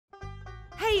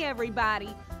Hey everybody,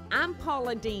 I'm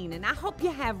Paula Deen, and I hope you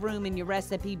have room in your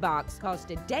recipe box, because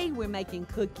today we're making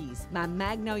cookies. My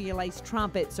magnolia lace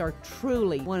trumpets are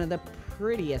truly one of the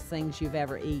prettiest things you've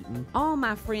ever eaten. All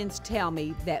my friends tell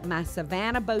me that my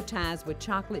Savannah bow ties with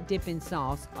chocolate dipping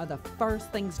sauce are the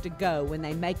first things to go when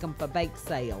they make them for bake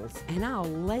sales. And I'll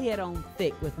lay it on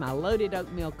thick with my loaded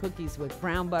oatmeal cookies with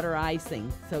brown butter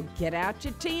icing. So get out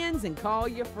your tins and call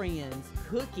your friends.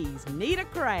 Cookies need a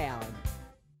crowd.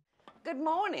 Good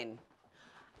morning.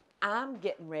 I'm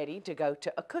getting ready to go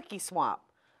to a cookie swap,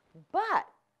 but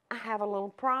I have a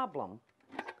little problem.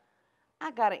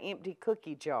 I got an empty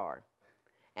cookie jar,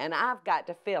 and I've got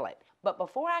to fill it. But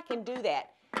before I can do that,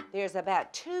 there's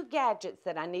about 2 gadgets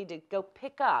that I need to go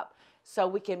pick up so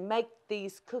we can make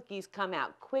these cookies come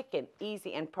out quick and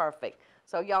easy and perfect.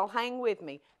 So y'all hang with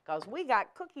me, because we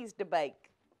got cookies to bake.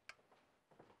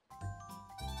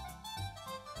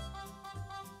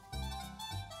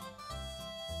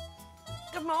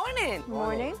 Good morning. Good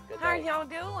morning. How are y'all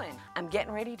doing? I'm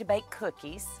getting ready to bake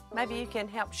cookies. Maybe you can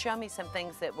help show me some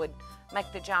things that would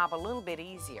make the job a little bit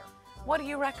easier. What do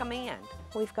you recommend?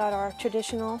 We've got our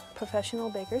traditional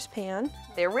professional baker's pan.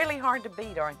 They're really hard to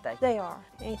beat, aren't they? They are.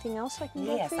 Anything else I can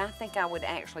get for you? Yes, I think I would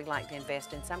actually like to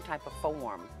invest in some type of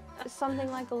form. Something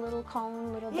like a little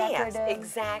cone, little decorative. Yes,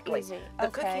 exactly. Easy. The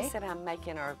Okay. cookies that I'm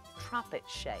making are trumpet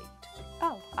shaped.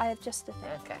 Oh, I have just the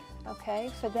thing. Okay. Okay,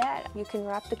 for that, you can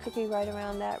wrap the cookie right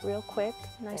around that real quick,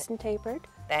 nice and tapered.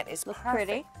 That is Look perfect.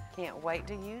 pretty. Can't wait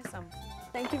to use them.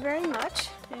 Thank you very much,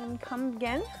 and come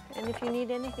again. And if you need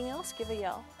anything else, give a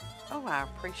yell. Oh, I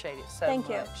appreciate it so Thank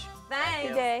you. much. Thanks.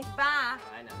 Good day. Bye.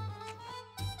 I know.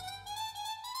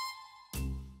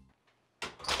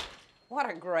 What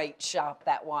a great shop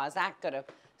that was. I could have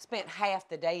spent half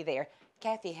the day there.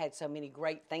 Kathy had so many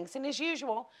great things, and as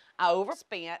usual, I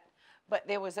overspent, but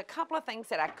there was a couple of things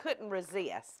that I couldn't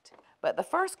resist. But the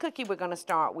first cookie we're gonna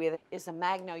start with is the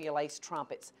magnolia lace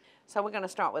trumpets. So we're gonna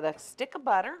start with a stick of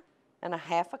butter and a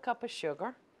half a cup of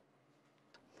sugar.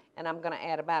 And I'm gonna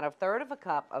add about 1/3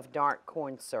 cup of dark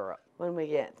corn syrup. When we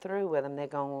get through with them, they're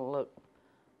gonna look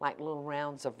like little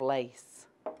rounds of lace.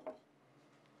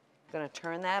 Gonna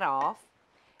turn that off,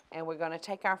 and we're gonna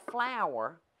take our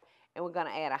flour and we're gonna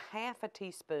add 1/2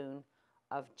 teaspoon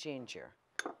of ginger.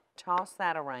 Toss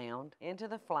that around into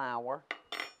the flour,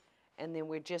 and then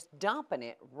we're just dumping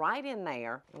it right in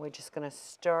there, and we're just gonna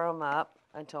stir them up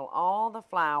until all the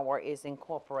flour is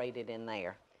incorporated in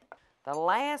there. The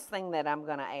last thing that I'm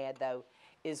gonna add, though,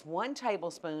 is 1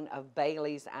 tablespoon of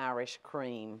Bailey's Irish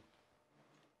cream.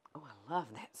 Oh, I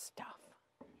love that stuff.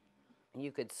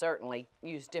 You could certainly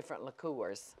use different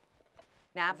liqueurs.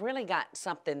 Now, I've really got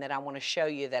something that I want to show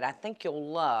you that I think you'll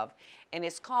love, and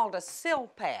it's called a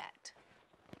silpat.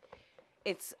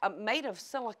 It's made of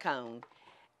silicone,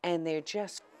 and they're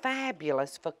just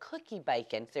fabulous for cookie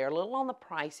baking. They're a little on the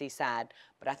pricey side,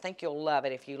 but I think you'll love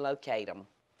it if you locate them.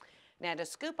 Now, to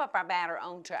scoop up our batter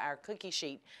onto our cookie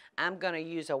sheet, I'm going to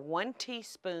use a 1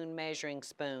 teaspoon measuring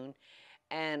spoon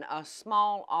and a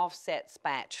small offset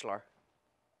spatula.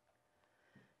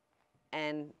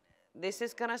 And this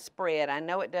is going to spread. I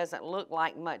know it doesn't look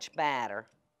like much batter,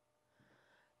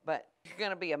 but you're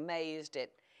going to be amazed at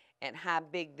how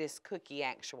big this cookie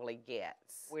actually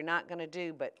gets. We're not going to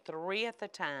do but 3 at a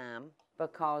time,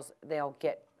 because they'll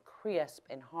get crisp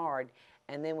and hard,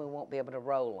 and then we won't be able to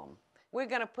roll them. We're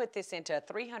going to put this into a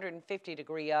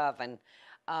 350-degree oven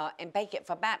and bake it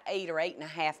for about 8 or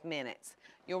 8.5 minutes.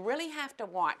 You'll really have to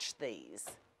watch these,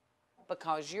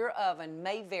 because your oven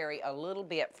may vary a little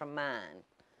bit from mine.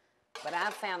 But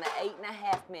I've found that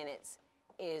 8.5 minutes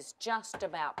is just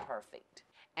about perfect.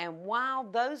 And while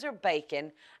those are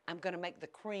baking, I'm gonna make the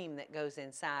cream that goes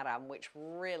inside of them, which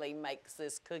really makes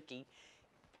this cookie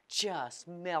just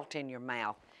melt in your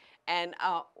mouth. And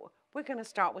we're gonna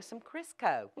start with some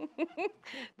Crisco.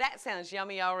 That sounds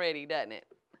yummy already, doesn't it?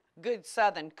 Good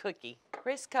Southern cookie.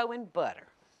 Crisco and butter.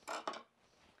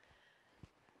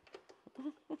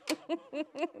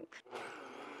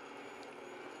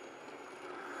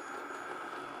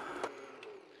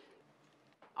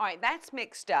 All right, that's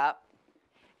mixed up.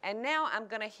 And now I'm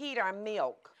gonna heat our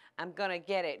milk. I'm gonna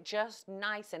get it just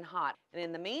nice and hot. And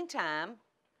in the meantime,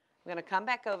 I'm gonna come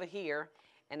back over here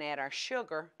and add our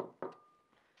sugar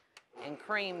and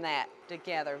cream that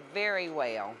together very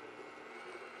well.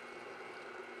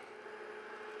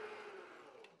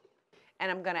 And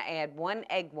I'm gonna add 1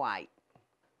 egg white.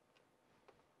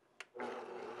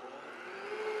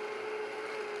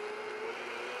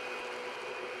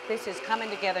 This is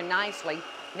coming together nicely.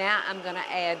 Now I'm gonna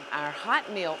add our hot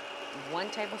milk, 1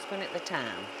 tablespoon at a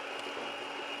time.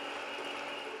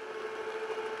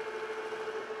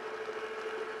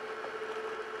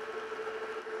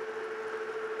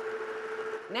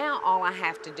 Now all I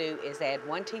have to do is add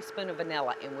 1 teaspoon of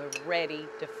vanilla and we're ready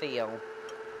to fill.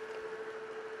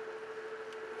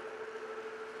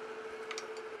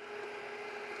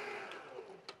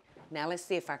 Now let's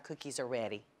see if our cookies are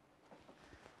ready.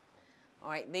 All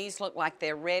right, these look like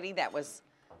they're ready. That was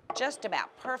just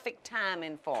about perfect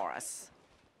timing for us.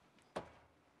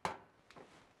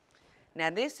 Now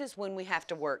this is when we have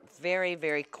to work very,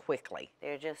 very quickly.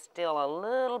 They're just still a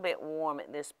little bit warm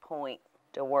at this point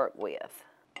to work with.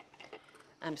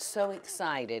 I'm so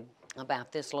excited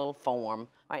about this little form.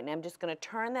 All right, now I'm just gonna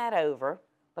turn that over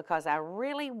because I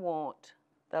really want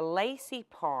the lacy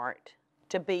part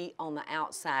to be on the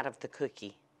outside of the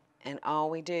cookie. And all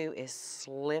we do is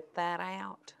slip that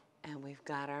out and we've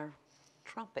got our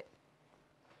trumpet.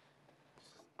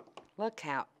 Look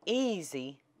how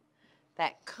easy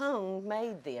that cone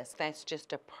made this. That's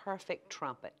just a perfect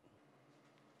trumpet.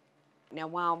 Now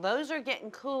while those are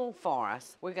getting cool for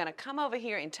us, we're gonna come over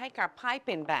here and take our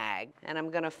piping bag and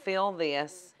I'm gonna fill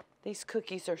this. These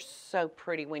cookies are so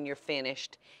pretty when you're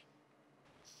finished.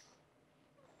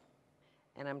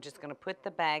 And I'm just gonna put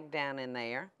the bag down in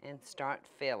there and start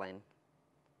filling.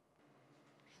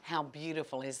 How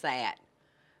beautiful is that?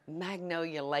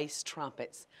 Magnolia lace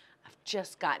trumpets. I've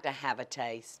just got to have a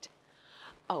taste.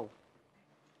 Oh.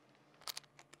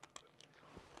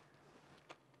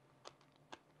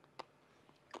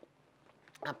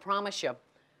 I promise you,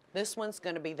 this one's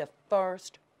gonna be the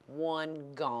first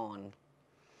one gone.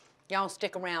 Y'all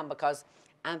stick around because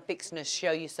I'm fixing to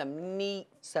show you some neat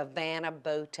Savannah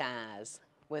bow ties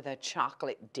with a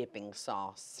chocolate dipping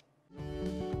sauce.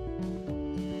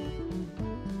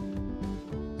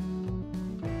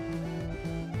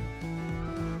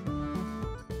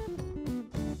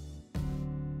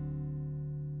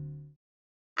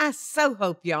 I so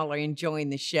hope y'all are enjoying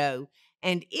the show.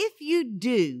 And if you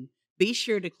do, be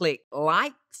sure to click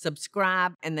like,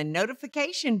 subscribe, and the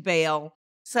notification bell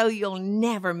so you'll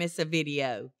never miss a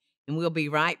video. And we'll be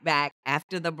right back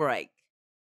after the break.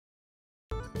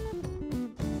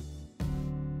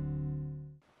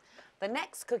 The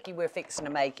next cookie we're fixing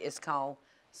to make is called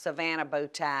Savannah bow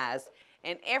ties.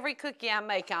 And every cookie I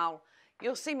make,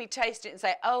 you'll see me taste it and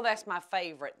say, oh, that's my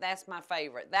favorite, that's my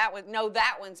favorite. That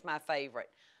one's my favorite.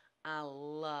 I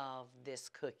love this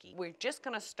cookie. We're just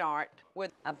gonna start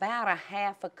with about a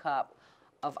half a cup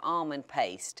of almond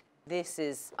paste. This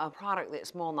is a product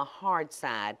that's more on the hard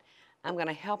side. I'm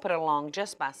gonna help it along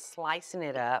just by slicing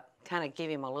it up, kind of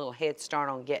give him a little head start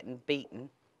on getting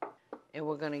beaten. And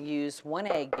we're gonna use 1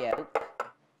 egg yolk,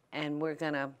 and we're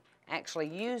gonna actually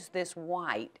use this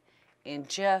white in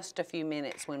just a few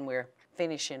minutes when we're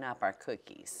finishing up our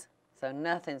cookies. So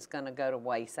nothing's gonna go to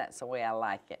waste. That's the way I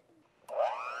like it.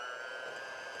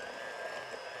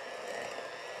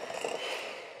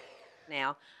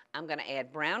 Now, I'm gonna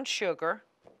add brown sugar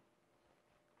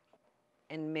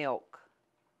and milk.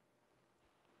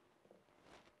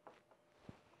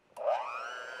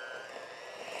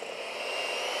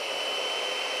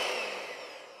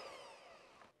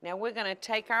 Now we're gonna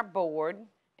take our board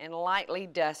and lightly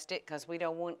dust it because we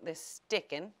don't want this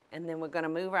sticking. And then we're gonna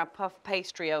move our puff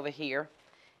pastry over here.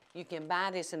 You can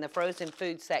buy this in the frozen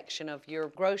food section of your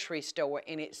grocery store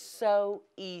and it's so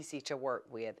easy to work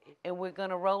with. And we're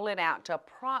gonna roll it out to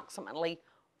approximately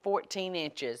 14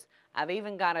 inches. I've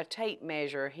even got a tape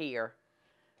measure here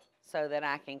so that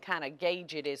I can kind of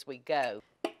gauge it as we go.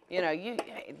 You know,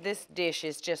 this dish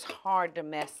is just hard to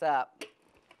mess up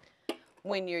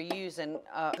when you're using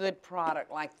a good product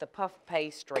like the puff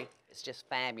pastry. It's just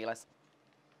fabulous.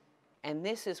 And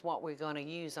this is what we're gonna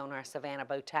use on our Savannah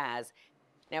bow ties.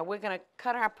 Now we're gonna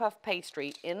cut our puff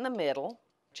pastry in the middle,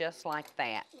 just like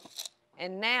that.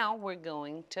 And now we're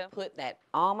going to put that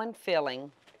almond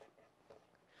filling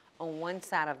on one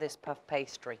side of this puff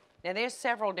pastry. Now there's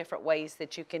several different ways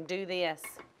that you can do this.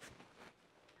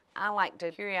 I like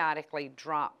to periodically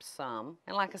drop some.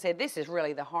 And like I said, this is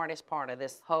really the hardest part of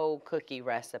this whole cookie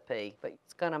recipe, but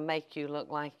it's gonna make you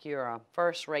look like you're a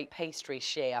first-rate pastry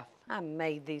chef. I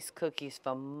made these cookies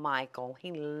for Michael.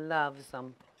 He loves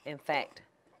them. In fact,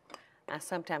 I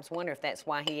sometimes wonder if that's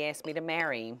why he asked me to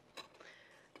marry him,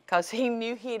 because he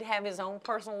knew he'd have his own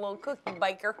personal little cookie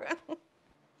baker.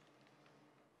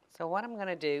 So what I'm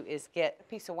gonna do is get a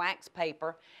piece of wax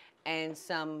paper and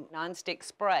some nonstick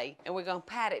spray, and we're gonna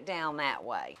pat it down that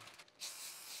way.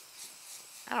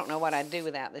 I don't know what I'd do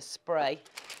without this spray.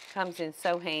 Comes in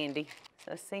so handy.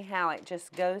 So see how it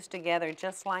just goes together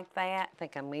just like that? I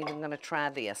think I'm even gonna try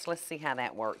this. Let's see how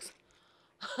that works.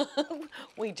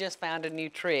 We just found a new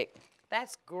trick.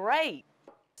 That's great.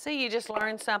 See, you just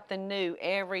learn something new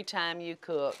every time you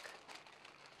cook.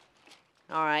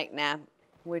 All right, now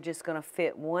We're just gonna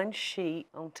fit one sheet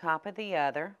on top of the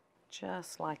other,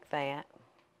 just like that.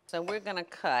 So we're gonna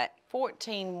cut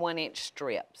 14 1-inch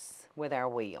strips with our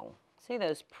wheel. See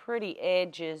those pretty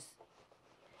edges?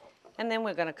 And then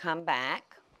we're gonna come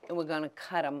back and we're gonna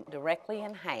cut them directly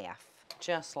in half,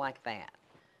 just like that.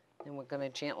 And we're gonna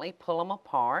gently pull them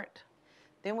apart.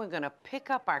 Then we're gonna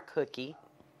pick up our cookie.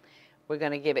 We're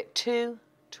gonna give it 2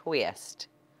 twists.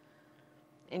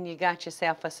 And you got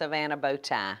yourself a Savannah bow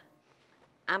tie.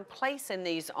 I'm placing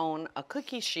these on a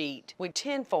cookie sheet with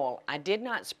tin foil. I did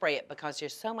not spray it because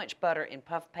there's so much butter in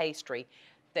puff pastry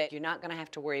that you're not gonna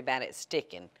have to worry about it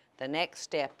sticking. The next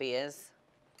step is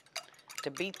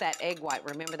to beat that egg white.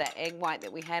 Remember that egg white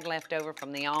that we had left over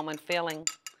from the almond filling?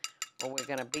 Well, we're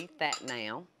gonna beat that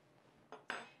now.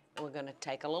 We're gonna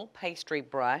take a little pastry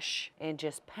brush and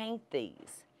just paint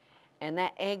these. And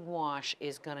that egg wash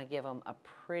is gonna give them a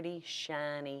pretty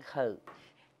shiny coat.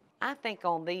 I think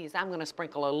on these, I'm gonna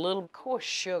sprinkle a little coarse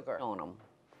sugar on them.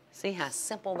 See how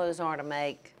simple those are to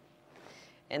make?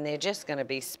 And they're just gonna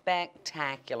be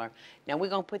spectacular. Now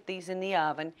we're gonna put these in the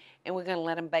oven and we're gonna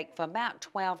let them bake for about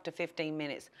 12 to 15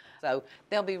 minutes. So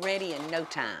they'll be ready in no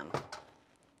time.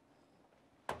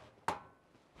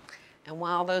 And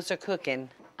while those are cooking,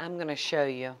 I'm gonna show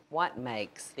you what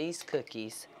makes these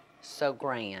cookies so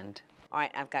grand. All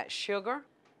right, I've got sugar,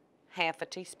 half a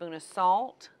teaspoon of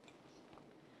salt,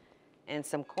 and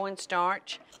some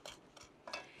cornstarch.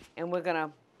 And we're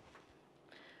gonna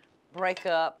break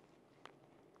up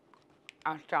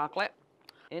our chocolate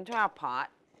into our pot,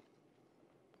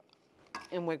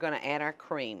 and we're gonna add our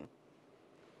cream.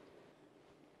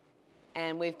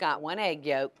 And we've got 1 egg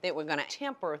yolk that we're gonna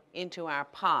temper into our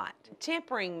pot.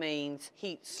 Tempering means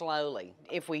heat slowly.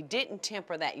 If we didn't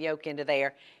temper that yolk into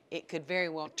there, it could very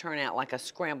well turn out like a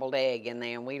scrambled egg in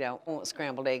there, and we don't want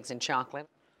scrambled eggs in chocolate.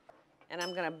 And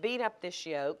I'm gonna beat up this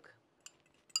yolk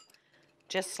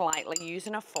just slightly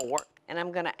using a fork, and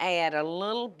I'm gonna add a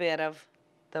little bit of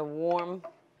the warm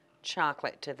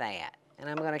chocolate to that. And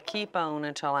I'm gonna keep on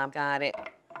until I've got it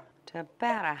to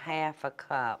about a half a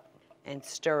cup and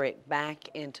stir it back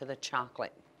into the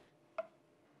chocolate.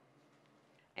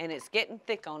 And it's getting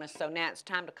thick on us, so now it's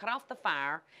time to cut off the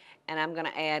fire, and I'm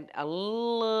gonna add a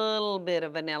little bit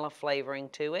of vanilla flavoring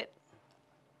to it.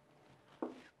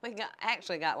 We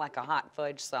actually got like a hot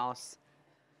fudge sauce.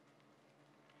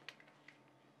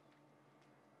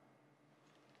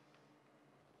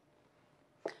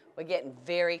 We're getting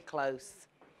very close.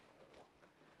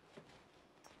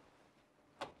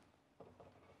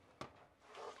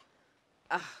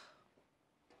 Our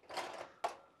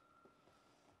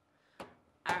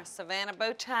Savannah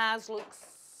bow ties look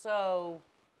so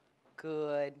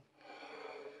good.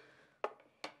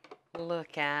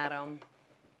 Look at them.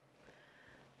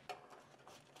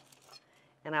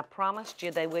 And I promised you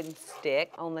they wouldn't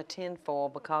stick on the tin foil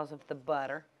because of the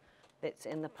butter that's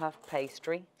in the puff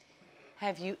pastry.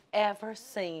 Have you ever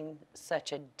seen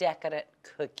such a decadent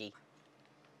cookie?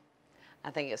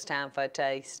 I think it's time for a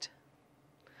taste.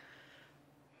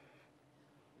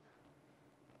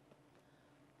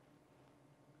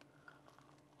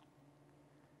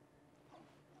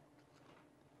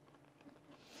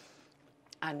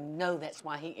 I know that's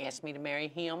why he asked me to marry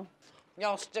him.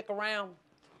 Y'all stick around.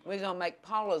 We're gonna make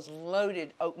Paula's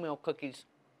loaded oatmeal cookies.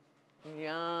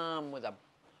 Yum, with a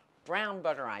brown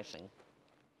butter icing.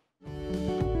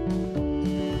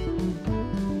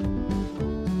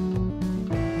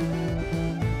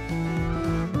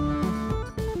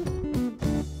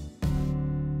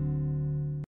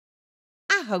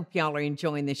 I hope y'all are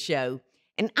enjoying the show,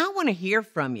 and I want to hear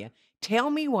from you.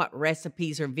 Tell me what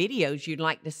recipes or videos you'd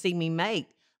like to see me make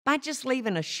by just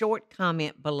leaving a short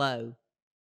comment below.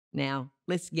 Now,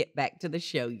 let's get back to the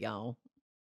show, y'all.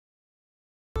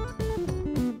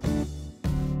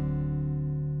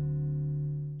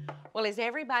 Well, is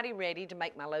everybody ready to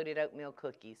make my loaded oatmeal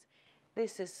cookies?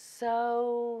 This is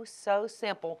so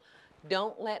simple.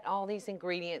 Don't let all these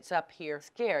ingredients up here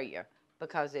scare you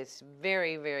because it's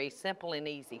very, very simple and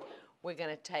easy. We're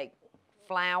gonna take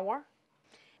flour.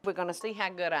 We're gonna see how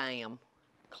good I am.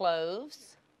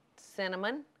 Cloves,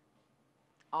 cinnamon,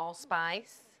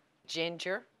 allspice,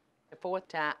 ginger, a fourth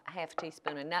to half a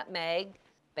teaspoon of nutmeg,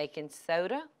 baking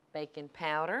soda, baking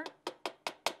powder,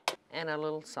 and a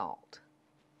little salt.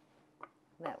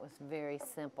 That was very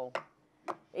simple,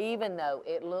 even though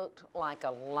it looked like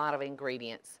a lot of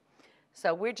ingredients.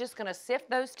 So we're just gonna sift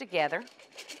those together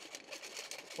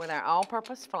with our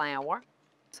all-purpose flour.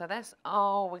 So that's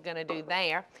all we're gonna do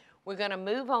there. We're gonna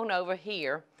move on over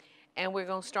here and we're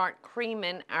gonna start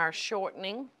creaming our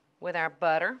shortening with our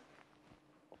butter.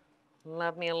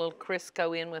 Love me a little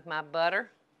Crisco in with my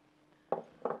butter.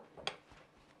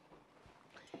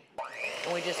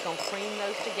 And we're just gonna cream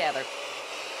those together.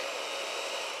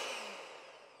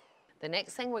 The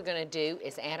next thing we're gonna do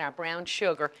is add our brown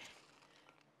sugar.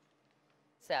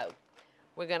 So,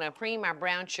 we're gonna cream our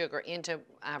brown sugar into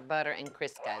our butter and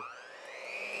Crisco.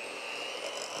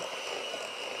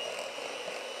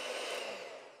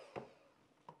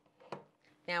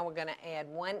 Now we're gonna add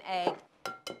 1 egg.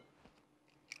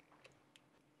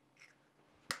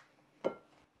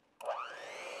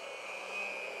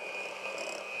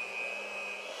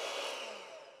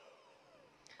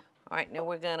 All right, now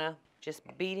we're gonna just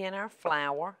beat in our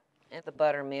flour and the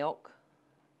buttermilk.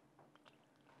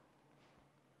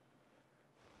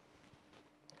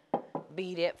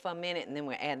 Beat it for a minute, and then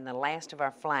we're adding the last of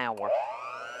our flour.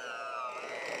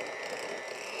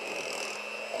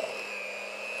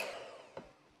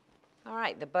 All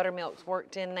right, the buttermilk's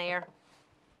worked in there.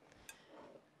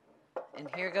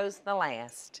 And here goes the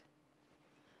last.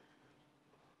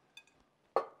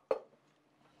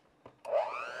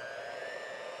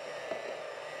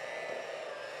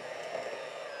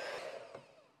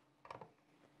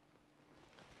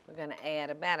 We're gonna add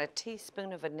about a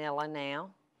teaspoon of vanilla now.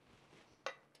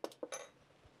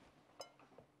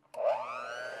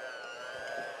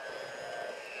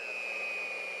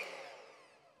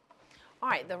 All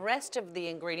right, the rest of the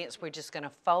ingredients we're just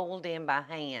gonna fold in by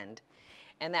hand.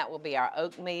 And that will be our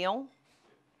oatmeal,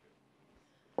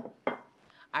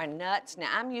 our nuts. Now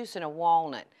I'm using a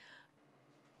walnut.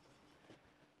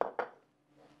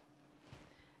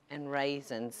 And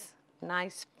raisins,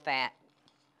 nice fat,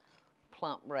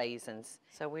 plump raisins.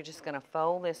 So we're just gonna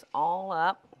fold this all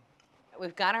up.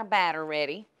 We've got our batter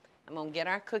ready. I'm gonna get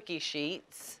our cookie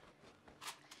sheets.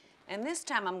 And this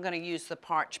time I'm gonna use the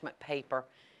parchment paper.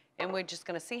 And we're just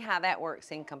gonna see how that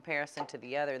works in comparison to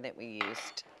the other that we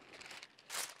used.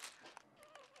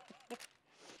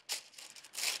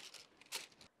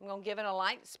 I'm gonna give it a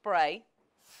light spray.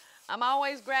 I'm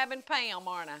always grabbing Pam,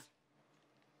 aren't I?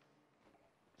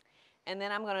 And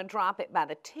then I'm gonna drop it by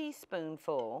the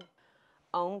teaspoonful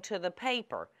onto the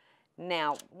paper.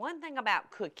 Now, one thing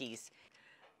about cookies,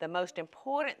 the most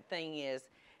important thing is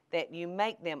that you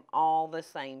make them all the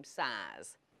same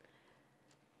size.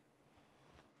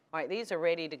 All right, these are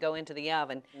ready to go into the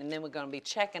oven, and then we're gonna be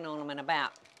checking on them in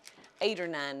about 8 or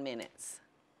 9 minutes.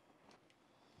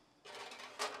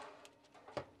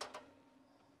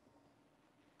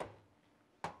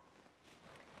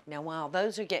 Now, while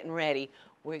those are getting ready,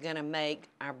 we're gonna make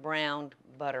our browned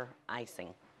butter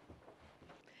icing.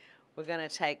 We're gonna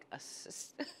take a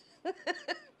stick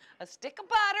of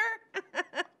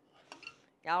butter.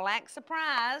 Y'all act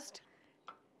surprised.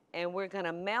 And we're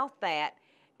gonna melt that,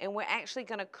 and we're actually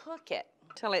gonna cook it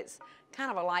till it's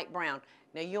kind of a light brown.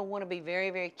 Now, you'll wanna be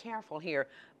very, very careful here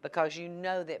because you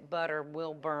know that butter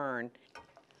will burn.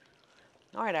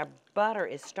 All right, our butter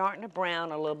is starting to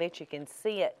brown a little bit. You can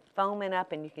see it foaming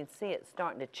up, and you can see it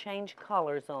starting to change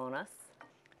colors on us.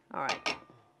 All right.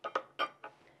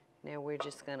 Now we're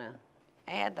just gonna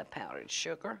add the powdered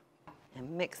sugar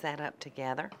and mix that up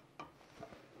together.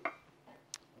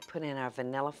 Put in our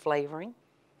vanilla flavoring.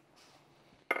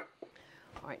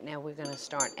 All right, now we're gonna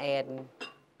start adding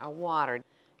our water.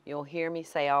 You'll hear me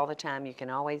say all the time, you can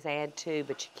always add to,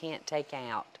 but you can't take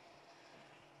out.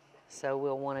 So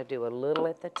we'll wanna do a little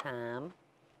at the time.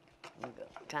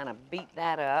 Kind of beat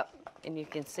that up, and you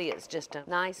can see it's just a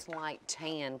nice light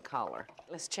tan color.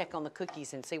 Let's check on the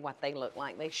cookies and see what they look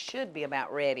like. They should be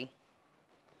about ready.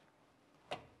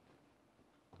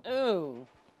 Ooh,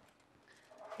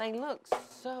 they look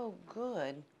so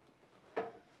good.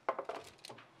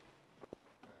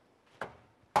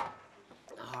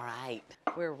 All right,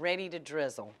 we're ready to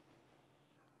drizzle.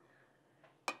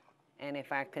 And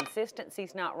if our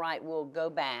consistency's not right, we'll go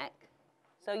back.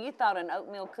 So you thought an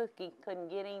oatmeal cookie couldn't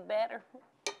get any better?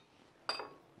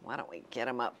 Why don't we get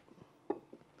them up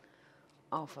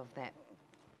off of that?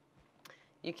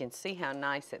 You can see how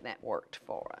nice that worked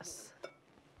for us.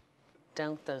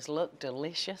 Don't those look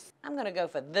delicious? I'm gonna go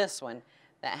for this one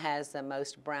that has the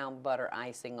most brown butter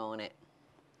icing on it.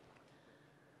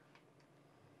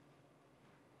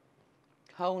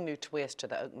 Whole new twist to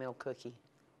the oatmeal cookie.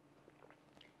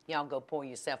 Y'all go pour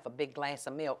yourself a big glass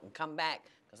of milk and come back,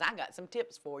 because I got some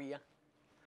tips for you.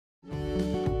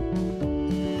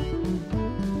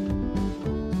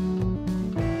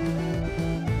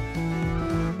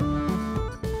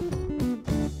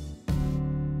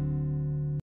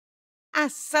 I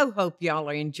so hope y'all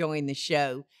are enjoying the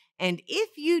show. And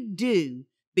if you do,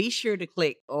 be sure to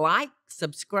click like,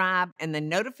 subscribe, and the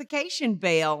notification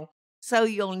bell so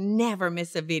you'll never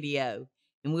miss a video.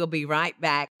 And we'll be right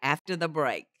back after the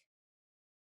break.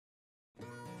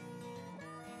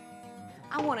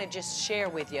 I want to just share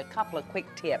with you a couple of quick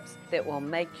tips that will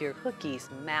make your cookies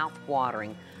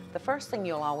mouth-watering. The first thing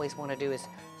you'll always want to do is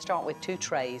start with 2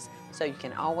 trays so you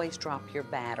can always drop your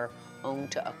batter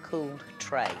onto a cooled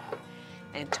tray.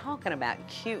 And talking about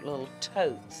cute little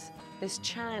totes, this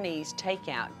Chinese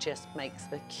takeout just makes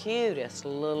the cutest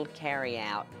little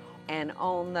carry-out. And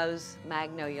on those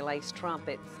magnolia lace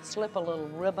trumpets, slip a little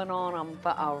ribbon on them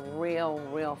for a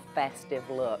real festive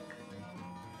look.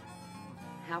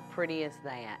 How pretty is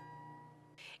that?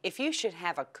 If you should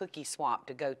have a cookie swap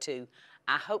to go to,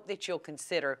 I hope that you'll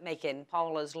consider making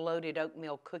Paula's loaded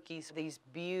oatmeal cookies, these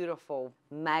beautiful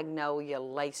magnolia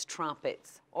lace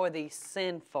trumpets, or these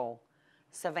sinful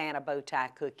Savannah bow tie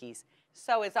cookies.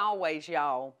 So as always,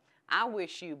 y'all, I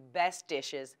wish you best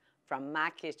dishes from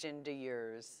my kitchen to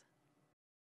yours.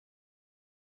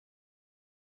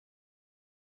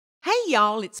 Hey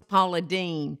y'all, it's Paula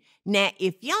Deen. Now,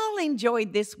 if y'all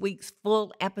enjoyed this week's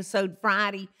full episode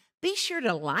Friday, be sure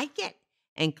to like it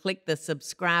and click the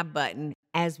subscribe button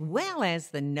as well as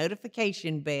the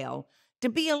notification bell to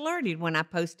be alerted when I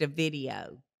post a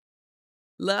video.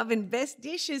 Love and best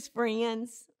dishes,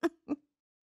 friends.